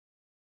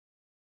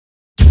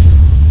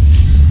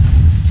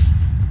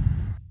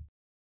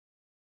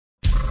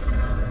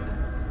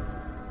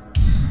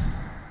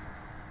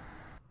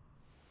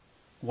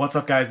What's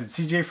up guys, it's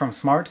CJ from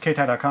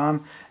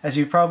smartkitkat.com. As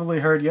you've probably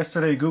heard,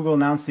 yesterday Google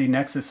announced the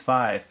Nexus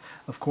 5.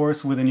 Of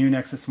course, with a new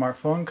Nexus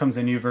smartphone comes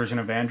a new version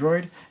of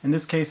Android. In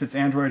this case, it's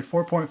Android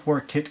 4.4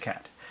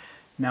 KitKat.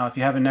 Now, if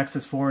you have a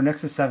Nexus 4,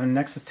 Nexus 7,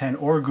 Nexus 10,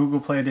 or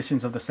Google Play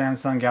editions of the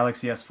Samsung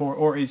Galaxy S4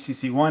 or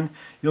HTC One,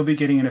 you'll be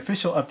getting an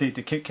official update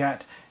to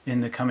KitKat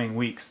in the coming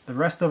weeks. The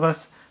rest of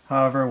us,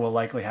 however, will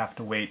likely have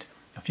to wait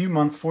a few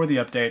months for the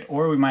update,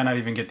 or we might not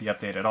even get the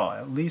update at all,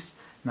 at least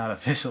not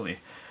officially.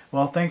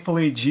 Well,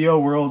 thankfully,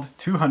 GeoWorld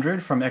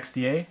 200 from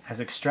XDA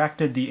has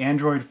extracted the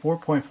Android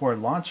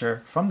 4.4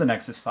 launcher from the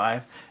Nexus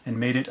 5 and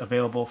made it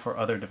available for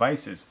other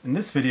devices. In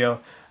this video,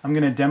 I'm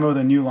going to demo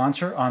the new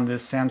launcher on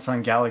this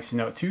Samsung Galaxy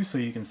Note 2 so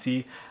you can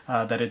see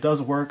that it does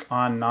work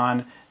on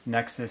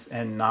non-Nexus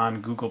and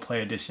non-Google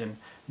Play Edition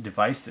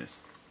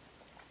devices.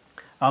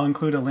 I'll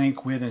include a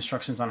link with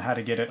instructions on how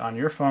to get it on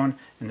your phone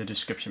in the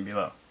description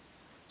below.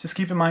 Just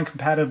keep in mind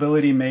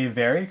compatibility may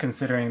vary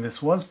considering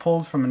this was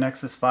pulled from a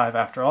Nexus 5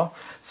 after all.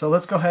 So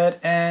let's go ahead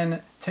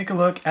and take a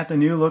look at the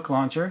new look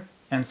launcher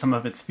and some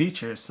of its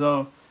features.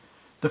 So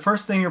the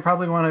first thing you're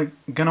probably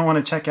gonna want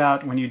to check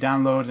out when you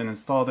download and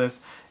install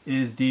this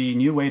is the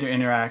new way to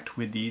interact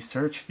with the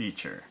search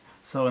feature.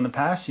 So in the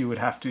past you would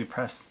have to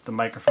press the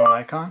microphone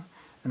icon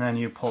and then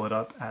you pull it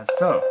up as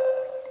so.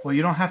 Well,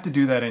 you don't have to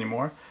do that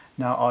anymore.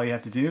 Now all you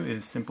have to do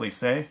is simply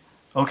say,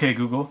 "Okay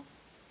Google,"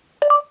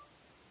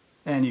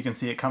 and you can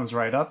see it comes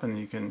right up and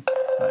you can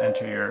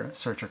enter your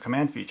search or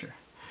command feature.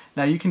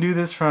 Now you can do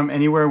this from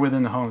anywhere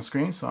within the home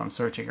screen, so I'm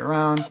searching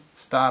around,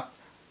 stop,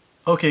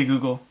 "Okay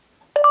Google,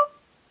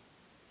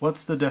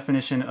 what's the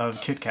definition of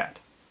KitKat?"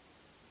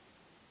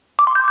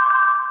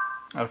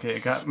 Okay, I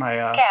got my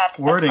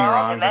wording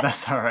wrong, but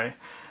that's alright.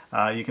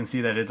 You can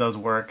see that it does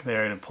work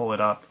there to pull it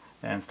up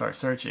and start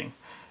searching.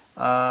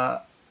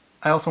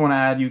 I also want to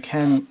add, you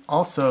can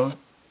also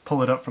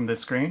pull it up from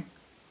this screen.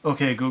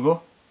 "Okay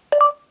Google,"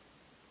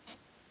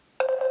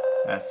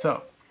 as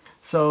so.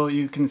 So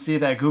you can see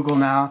that Google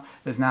now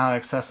is now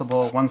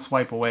accessible one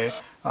swipe away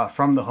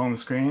from the home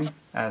screen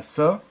as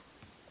so,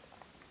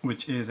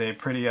 which is a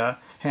pretty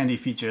handy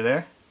feature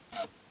there.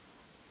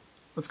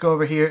 Let's go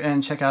over here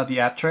and check out the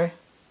app tray.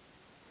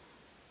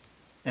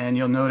 And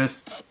you'll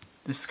notice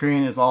this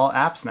screen is all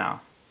apps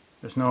now.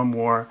 There's no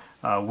more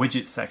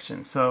widget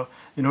section. So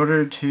in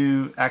order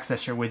to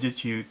access your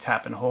widgets, you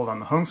tap and hold on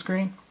the home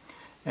screen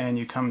and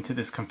you come to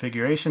this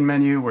configuration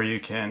menu where you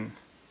can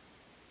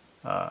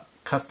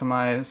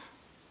customize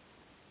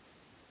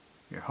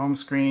your home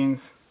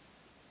screens,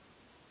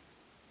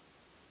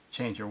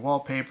 change your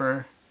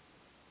wallpaper.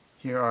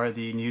 Here are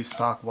the new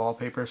stock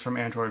wallpapers from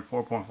Android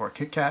 4.4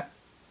 KitKat.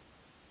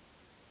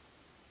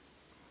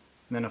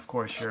 And then of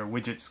course your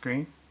widget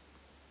screen.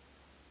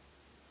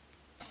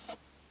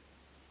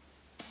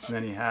 And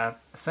then you have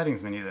a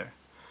settings menu there.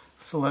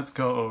 So let's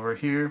go over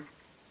here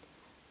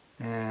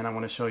and I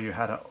want to show you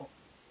how to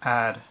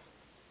add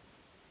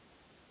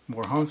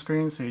more home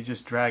screens. So you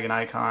just drag an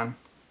icon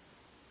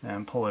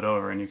and pull it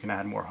over and you can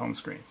add more home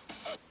screens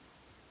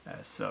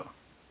as so.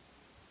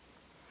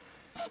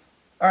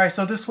 Alright,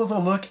 so this was a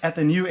look at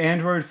the new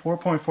Android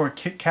 4.4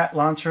 KitKat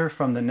launcher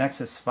from the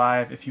Nexus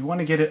 5. If you want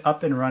to get it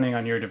up and running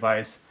on your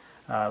device,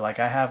 like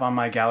I have on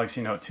my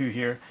Galaxy Note 2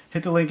 here,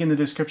 hit the link in the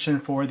description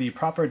for the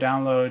proper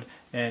download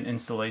and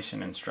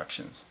installation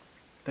instructions.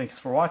 Thanks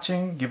for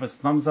watching, give us a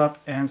thumbs up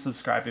and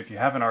subscribe if you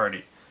haven't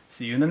already.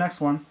 See you in the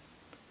next one.